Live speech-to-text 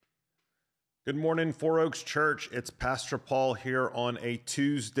Good morning, Four Oaks Church. It's Pastor Paul here on a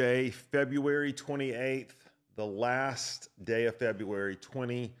Tuesday, February 28th, the last day of February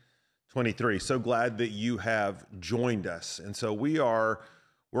 2023. So glad that you have joined us. And so we are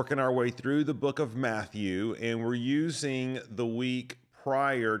working our way through the book of Matthew, and we're using the week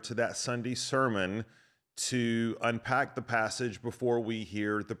prior to that Sunday sermon to unpack the passage before we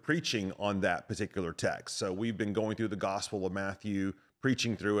hear the preaching on that particular text. So we've been going through the Gospel of Matthew,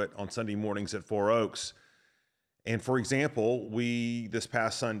 preaching through it on Sunday mornings at Four Oaks. And for example, we, this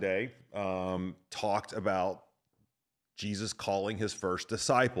past Sunday, talked about Jesus calling his first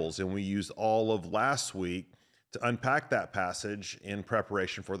disciples, and we used all of last week to unpack that passage in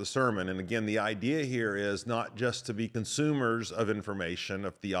preparation for the sermon. And again, the idea here is not just to be consumers of information,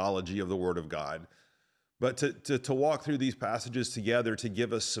 of theology, of the Word of God, but to walk through these passages together to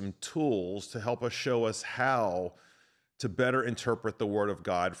give us some tools to help us show us how to better interpret the Word of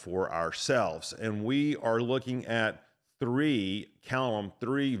God for ourselves. And we are looking at three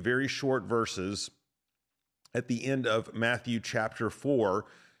very short verses at the end of Matthew chapter 4.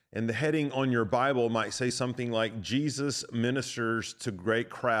 And the heading on your Bible might say something like, Jesus ministers to great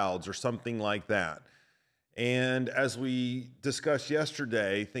crowds, or something like that. And as we discussed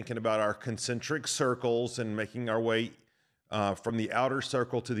yesterday, thinking about our concentric circles and making our way from the outer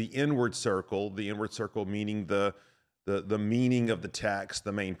circle to the inward circle meaning the meaning of the text,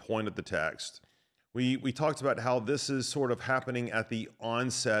 the main point of the text. We talked about how this is sort of happening at the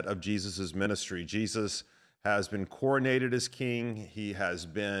onset of Jesus's ministry. Jesus has been coronated as king. He has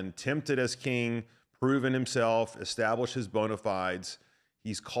been tempted as king, proven himself, established his bona fides.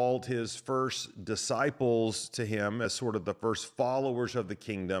 He's called his first disciples to him as sort of the first followers of the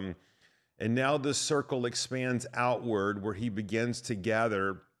kingdom. And now this circle expands outward, where he begins to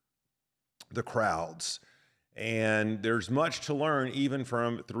gather the crowds. And there's much to learn even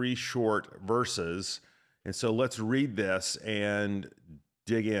from three short verses. And so let's read this and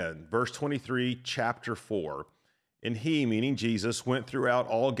dig in. Verse 23, chapter 4. And he, meaning Jesus, went throughout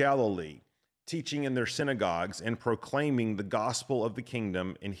all Galilee, teaching in their synagogues and proclaiming the gospel of the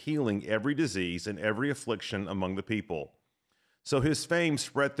kingdom and healing every disease and every affliction among the people. So his fame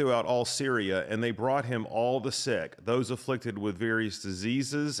spread throughout all Syria, and they brought him all the sick, those afflicted with various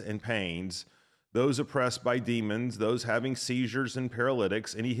diseases and pains, those oppressed by demons, those having seizures and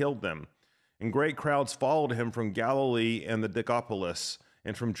paralytics, and he healed them. And great crowds followed him from Galilee and the Decapolis,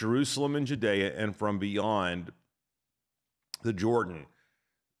 and from Jerusalem and Judea, and from beyond the Jordan.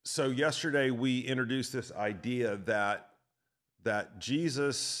 So yesterday we introduced this idea that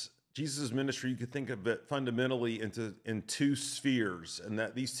Jesus' ministry, you could think of it fundamentally in two spheres, and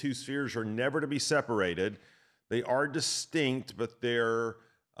that these two spheres are never to be separated. They are distinct, but they're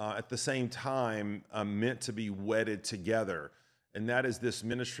at the same time meant to be wedded together. And that is this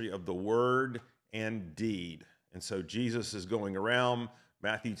ministry of the word and deed. And so Jesus is going around.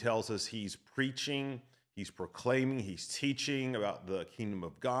 Matthew tells us he's preaching, he's proclaiming, he's teaching about the kingdom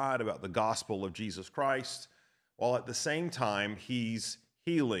of God, about the gospel of Jesus Christ, while at the same time he's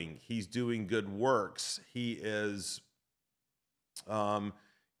healing, he's doing good works. He is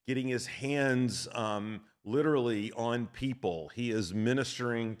getting his hands literally on people. He is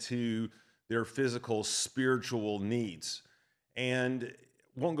ministering to their physical, spiritual needs. And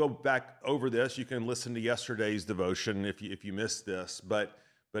won't go back over this. You can listen to yesterday's devotion if you missed this. But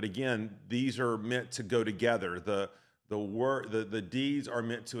again, these are meant to go together. The deeds are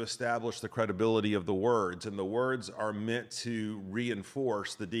meant to establish the credibility of the words, and the words are meant to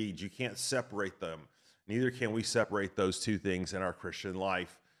reinforce the deeds. You can't separate them. Neither can we separate those two things in our Christian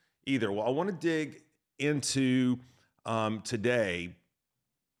life either. Well, I want to dig into today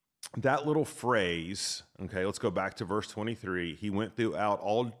that little phrase. Okay, let's go back to verse 23. He went throughout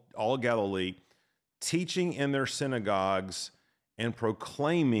all Galilee, teaching in their synagogues and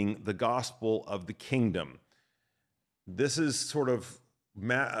proclaiming the gospel of the kingdom. This is sort of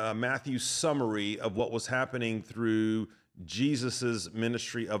Matthew's summary of what was happening through Jesus's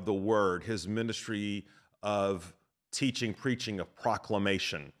ministry of the word, his ministry of teaching, preaching, of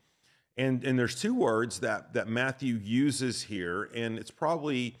proclamation. And there's two words that Matthew uses here, and it's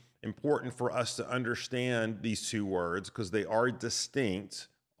probably important for us to understand these two words because they are distinct,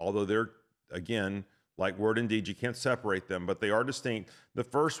 although they're, again, like word and deed, you can't separate them, but they are distinct. The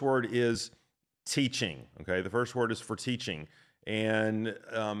first word is teaching, okay? The first word is for teaching. And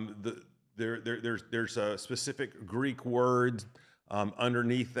there's a specific Greek word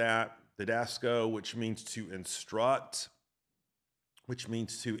underneath that, didasko, which means to instruct, which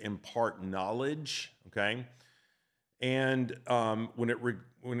means to impart knowledge, okay? And when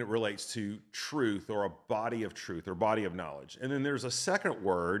it relates to truth, or a body of truth or body of knowledge. And then there's a second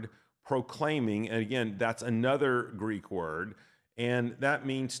word proclaiming, and again, that's another Greek word, and that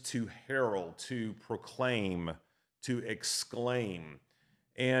means to herald, to proclaim, to exclaim.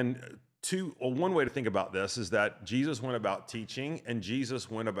 And one way to think about this is that Jesus went about teaching and Jesus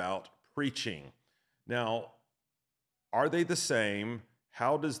went about preaching. Now, are they the same?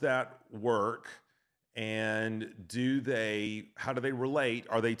 How does that work? And how do they relate?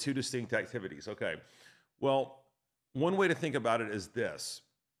 Are they two distinct activities? Okay. Well, one way to think about it is this.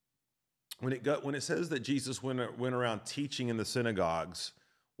 When it says that Jesus went around teaching in the synagogues,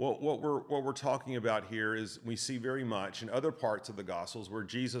 what we're talking about here is we see very much in other parts of the Gospels where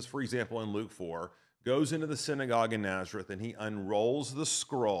Jesus, for example, in Luke 4, goes into the synagogue in Nazareth and he unrolls the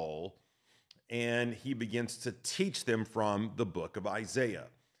scroll and he begins to teach them from the book of Isaiah.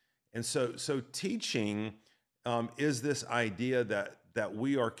 And so teaching is this idea that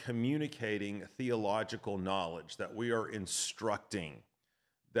we are communicating theological knowledge, that we are instructing,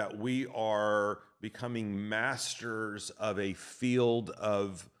 that we are becoming masters of a field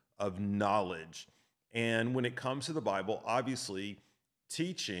of knowledge. And when it comes to the Bible, obviously,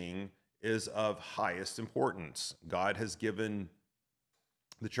 teaching is of highest importance. God has given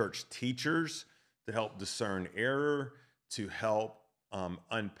the church teachers to help discern error, to help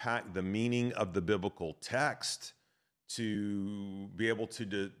unpack the meaning of the biblical text, to be able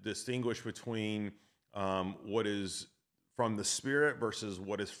to distinguish between what is from the Spirit versus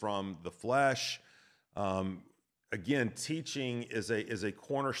what is from the flesh. Again, teaching is a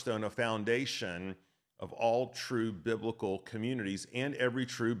cornerstone, a foundation of all true biblical communities and every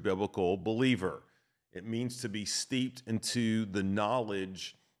true biblical believer. It means to be steeped into the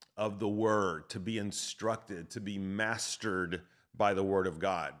knowledge of the Word, to be instructed, to be mastered by the Word of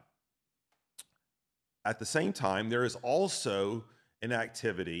God. At the same time, there is also an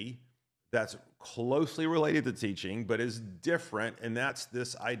activity that's closely related to teaching, but is different, and that's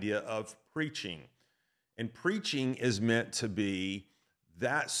this idea of preaching. And preaching is meant to be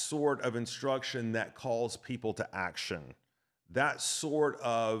that sort of instruction that calls people to action, that sort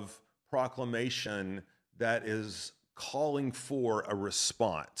of proclamation that is calling for a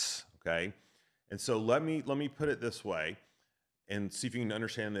response, okay? And so let me put it this way and see if you can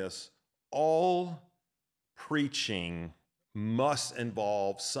understand this. All preaching must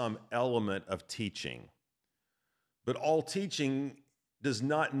involve some element of teaching, but all teaching does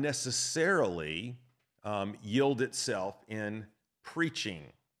not necessarily yield itself in preaching,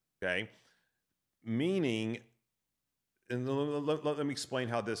 okay? Meaning, and let me explain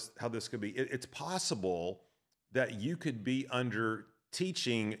how this could be. It's possible that you could be under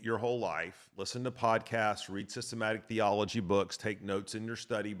teaching your whole life, listen to podcasts, read systematic theology books, take notes in your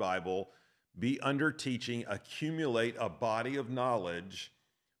study Bible, be under teaching, accumulate a body of knowledge,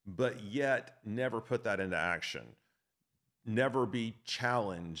 but yet never put that into action, never be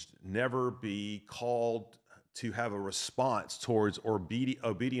challenged, never be called to have a response towards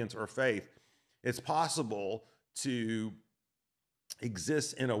obedience or faith. It's possible to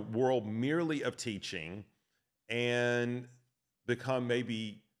exist in a world merely of teaching and become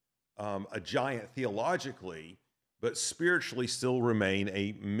maybe a giant theologically, but spiritually still remain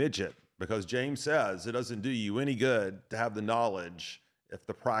a midget, because James says it doesn't do you any good to have the knowledge if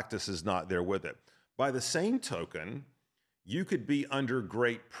the practice is not there with it. By the same token, you could be under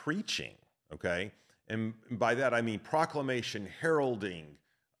great preaching, okay? And by that, I mean proclamation, heralding,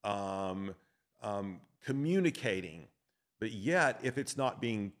 communicating. But yet, if it's not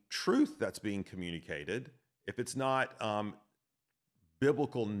being truth that's being communicated, if it's not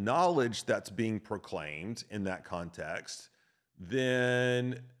biblical knowledge that's being proclaimed in that context,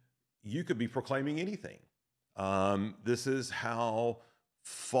 then you could be proclaiming anything. This is how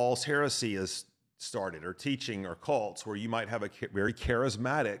false heresy is started, or teaching, or cults, where you might have a very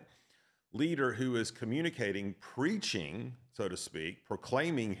charismatic leader who is communicating, preaching, so to speak,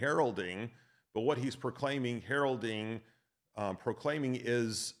 proclaiming, heralding, but what he's proclaiming, heralding, proclaiming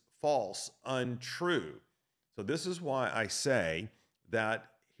is false, untrue. So this is why I say that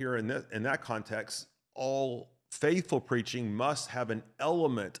here in that context, all faithful preaching must have an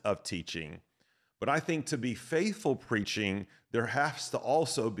element of teaching. But I think to be faithful preaching, there has to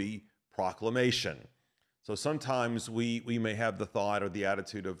also be proclamation. So sometimes we may have the thought or the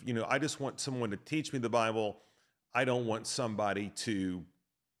attitude of, I just want someone to teach me the Bible. I don't want somebody to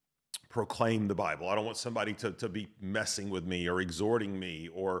proclaim the Bible. I don't want somebody to be messing with me or exhorting me.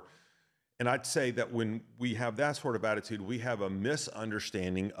 And I'd say that when we have that sort of attitude, we have a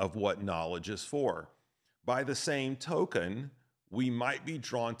misunderstanding of what knowledge is for. By the same token, we might be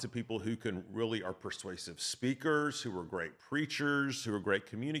drawn to people who really are persuasive speakers, who are great preachers, who are great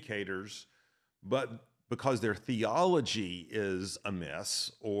communicators, but because their theology is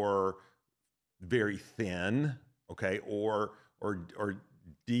amiss or very thin, okay, or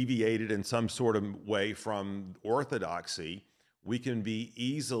deviated in some sort of way from orthodoxy, we can be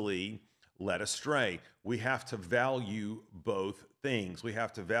easily led astray. We have to value both things. We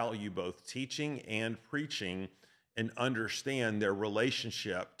have to value both teaching and preaching and understand their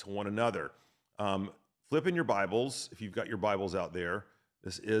relationship to one another. Flip in your Bibles, if you've got your Bibles out there,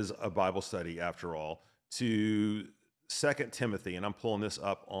 this is a Bible study after all, to 2 Timothy, and I'm pulling this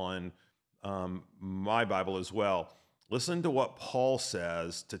up on my Bible as well. Listen to what Paul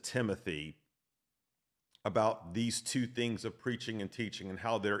says to Timothy about these two things of preaching and teaching and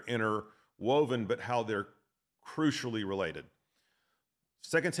how they're interwoven, but how they're crucially related.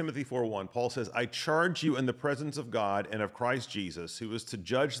 2 Timothy 4:1, Paul says, I charge you in the presence of God and of Christ Jesus, who is to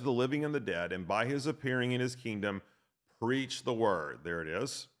judge the living and the dead, and by his appearing in his kingdom, preach the word. There it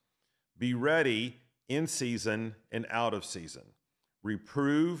is. Be ready in season and out of season.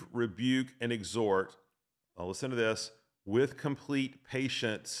 Reprove, rebuke, and exhort, now listen to this, with complete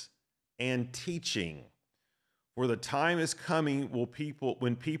patience and teaching. For the time is coming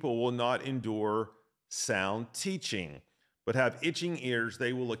when people will not endure sound teaching, but have itching ears.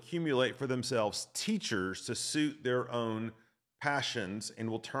 They will accumulate for themselves teachers to suit their own passions and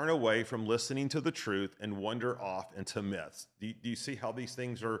will turn away from listening to the truth and wander off into myths. Do you see how these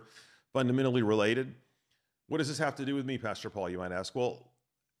things are fundamentally related? What does this have to do with me, Pastor Paul, you might ask? Well,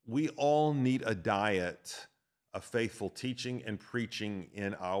 we all need a diet of faithful teaching and preaching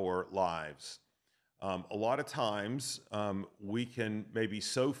in our lives. A lot of times we can maybe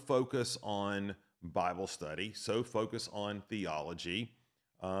so focus on Bible study, so focus on theology.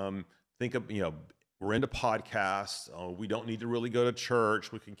 Think of, we're into podcasts. We don't need to really go to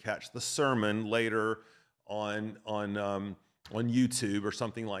church. We can catch the sermon later on YouTube or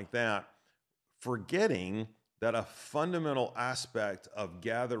something like that, forgetting that a fundamental aspect of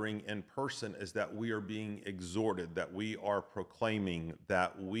gathering in person is that we are being exhorted, that we are proclaiming,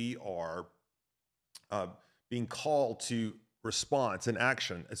 that we are being called to response and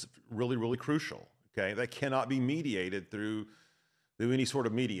action. It's really, really crucial, okay? That cannot be mediated through any sort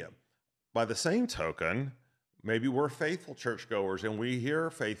of media. By the same token, maybe we're faithful churchgoers and we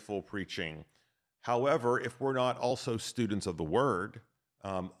hear faithful preaching. However, if we're not also students of the word,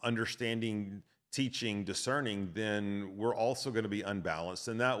 understanding, teaching, discerning, then we're also going to be unbalanced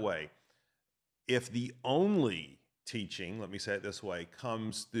in that way. If the only teaching, let me say it this way,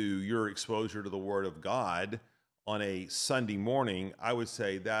 comes through your exposure to the Word of God on a Sunday morning, I would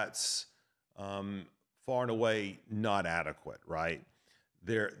say that's far and away not adequate, right?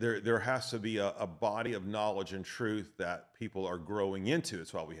 There has to be a body of knowledge and truth that people are growing into.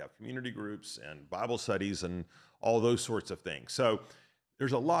 It's why we have community groups and Bible studies and all those sorts of things. So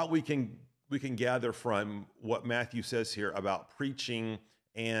there's a lot we can gather from what Matthew says here about preaching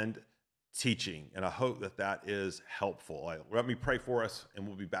and teaching, and I hope that is helpful. Let me pray for us, and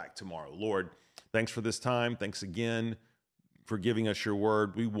we'll be back tomorrow. Lord, thanks for this time. Thanks again for giving us your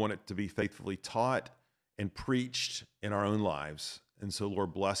word. We want it to be faithfully taught and preached in our own lives. And so,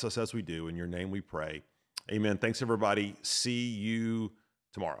 Lord, bless us as we do. In your name we pray. Amen. Thanks, everybody. See you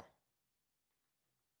tomorrow.